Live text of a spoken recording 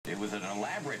an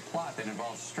elaborate plot that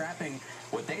involved strapping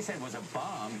what they said was a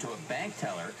bomb to a bank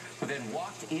teller, who then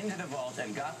walked into the vault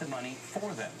and got the money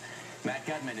for them. Matt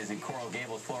Gutman is in Coral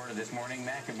Gables, Florida this morning.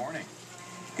 Matt, good morning.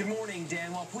 Good morning,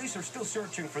 Dan. While police are still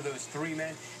searching for those three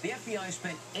men, the FBI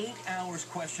spent 8 hours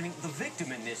questioning the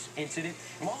victim in this incident.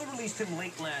 And while they released him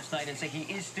late last night and say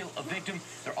he is still a victim,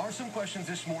 there are some questions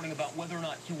this morning about whether or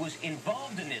not he was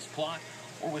involved in this plot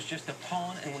or was just a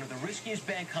pawn in one of the riskiest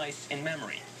bank heists in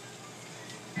memory.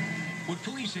 What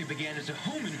police say began as a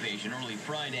home invasion early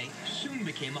Friday soon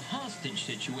became a hostage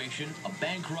situation, a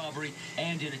bank robbery,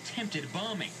 and an attempted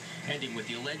bombing, ending with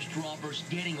the alleged robbers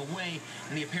getting away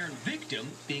and the apparent victim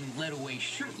being led away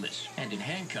shirtless and in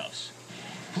handcuffs.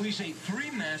 Police say three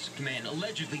masked men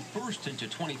allegedly burst into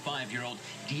 25-year-old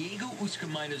Diego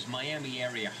Uscamaita's Miami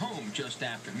area home just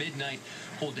after midnight,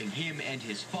 holding him and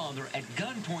his father at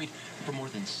gunpoint for more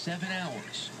than 7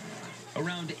 hours.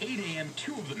 Around 8 a.m.,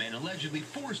 two of the men allegedly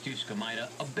forced Uscamaita,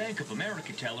 a Bank of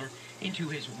America teller, into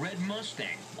his red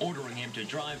Mustang, ordering him to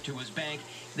drive to his bank,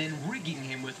 then rigging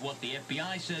him with what the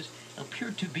FBI says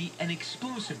appeared to be an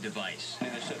explosive device.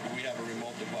 And they said, we have a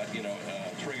remote device,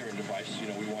 triggering device.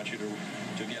 We want you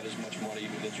to get as much money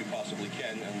that you possibly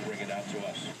can and bring it out to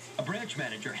us. A branch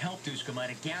manager helped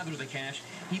Uscamaita gather the cash.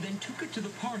 He then took it to the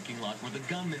parking lot where the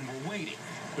gunmen were waiting.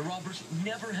 The robbers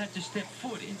never had to step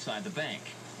foot inside the bank.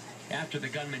 After the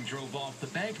gunman drove off, the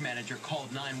bank manager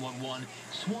called 911.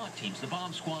 SWAT teams, the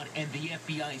bomb squad, and the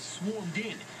FBI swarmed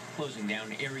in, closing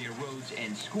down area roads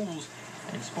and schools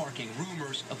and sparking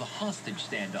rumors of a hostage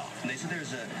standoff. They said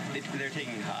they're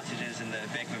taking hostages in the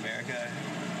Bank of America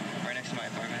right next to my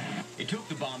apartment. It took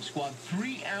the bomb squad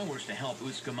 3 hours to help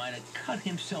Uscamaita cut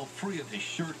himself free of his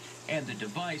shirt and the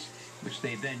device, which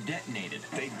they then detonated.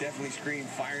 They definitely screamed,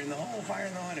 fire in the hole, fire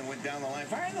in the hole, and went down the line,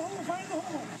 fire in the hole, fire in the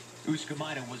hole.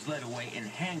 Uscamaita was led away in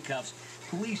handcuffs,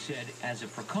 police said, as a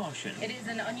precaution. It is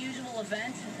an unusual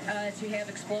event to have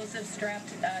explosives strapped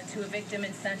to a victim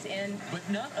and sent in. But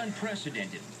not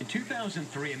unprecedented. In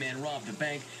 2003, a man robbed a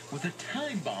bank with a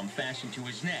time bomb fastened to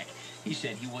his neck. He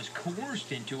said he was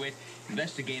coerced into it.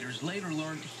 Investigators later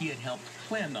learned he had helped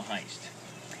plan the heist.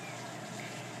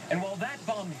 And while that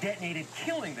bomb detonated,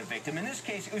 killing the victim, in this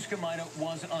case, Uscamaita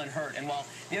was unhurt. And while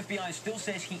the FBI still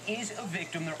says he is a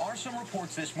victim, there are some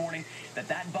reports this morning that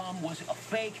that bomb was a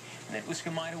fake and that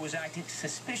Uscamaita was acting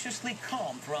suspiciously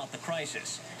calm throughout the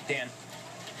crisis. Dan?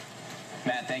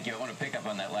 Matt, thank you. I want to pick up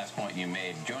on that last point you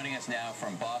made. Joining us now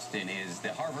from Boston is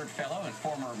the Harvard fellow and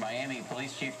former Miami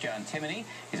Police Chief John Timoney.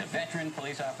 He's a veteran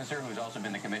police officer who's also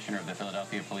been the commissioner of the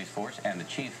Philadelphia Police Force and the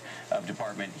chief of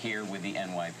department here with the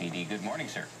NYPD. Good morning,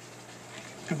 sir.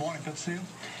 Good morning. Good to see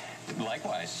you.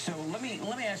 Likewise. So let me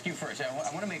ask you first. I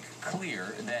want to make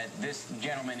clear that this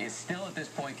gentleman is still at this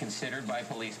point considered by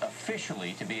police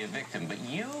officially to be a victim, but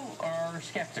you are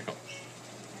skeptical.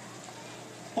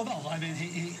 Well, no. I mean,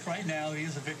 right now he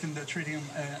is a victim. They're treating him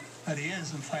that he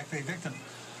is, in fact, a victim.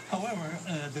 However,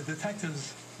 the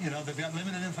detectives, they've got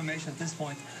limited information at this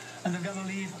point, and they've got to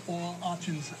leave all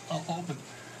options open.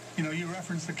 You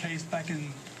referenced the case back in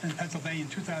Pennsylvania in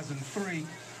 2003,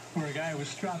 where a guy was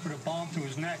strapped with a bomb to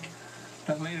his neck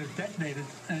that later detonated,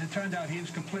 and it turned out he was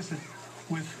complicit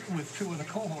with two of the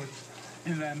cohorts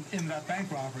in that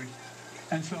bank robbery.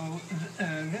 And so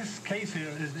this case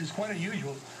here is quite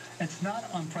unusual. It's not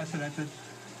unprecedented.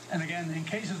 And again, in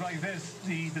cases like this,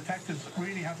 the detectives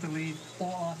really have to leave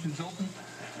all options open.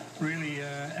 Really,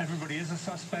 everybody is a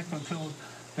suspect until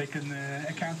they can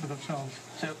account for themselves.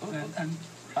 So,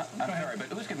 I'm sorry, but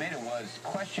Uscamaita was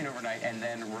questioned overnight and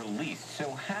then released. So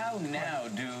how now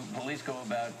do police go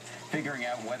about figuring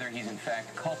out whether he's in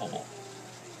fact culpable?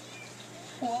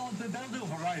 Well, they'll do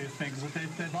a variety of things.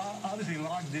 They've obviously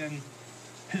logged in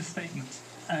his statements,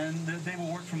 and they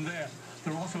will work from there.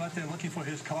 They're also out there looking for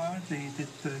his car. The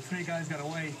three guys got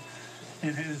away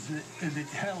in the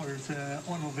teller's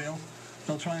automobile.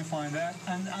 They'll try and find that,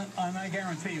 and I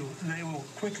guarantee you they will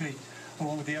quickly,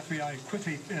 along with the FBI,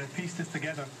 quickly piece this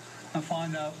together and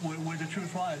find out where the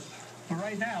truth lies. But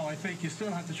right now, I think you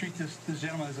still have to treat this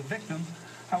gentleman as a victim.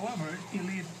 However, you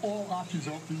leave all options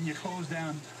open. You close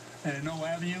down no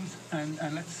avenues, and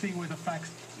let's see where the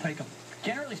facts take them.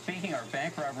 Generally speaking, are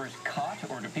bank robbers caught,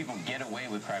 or do people get away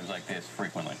with crimes like this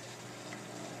frequently?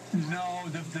 No,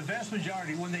 the vast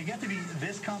majority, when they get to be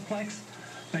this complex,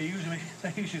 they usually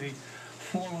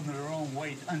fall under their own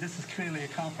weight, and this is clearly a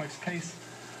complex case.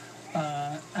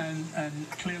 And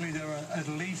clearly there are at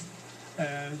least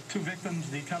two victims,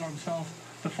 the teller himself,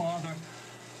 the father,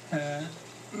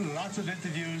 lots of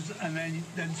interviews, and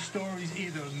then stories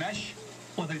either mesh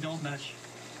or they don't mesh.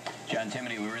 John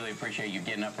Timoney, we really appreciate you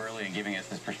getting up early and giving us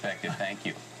this perspective. Thank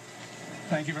you.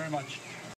 Thank you very much.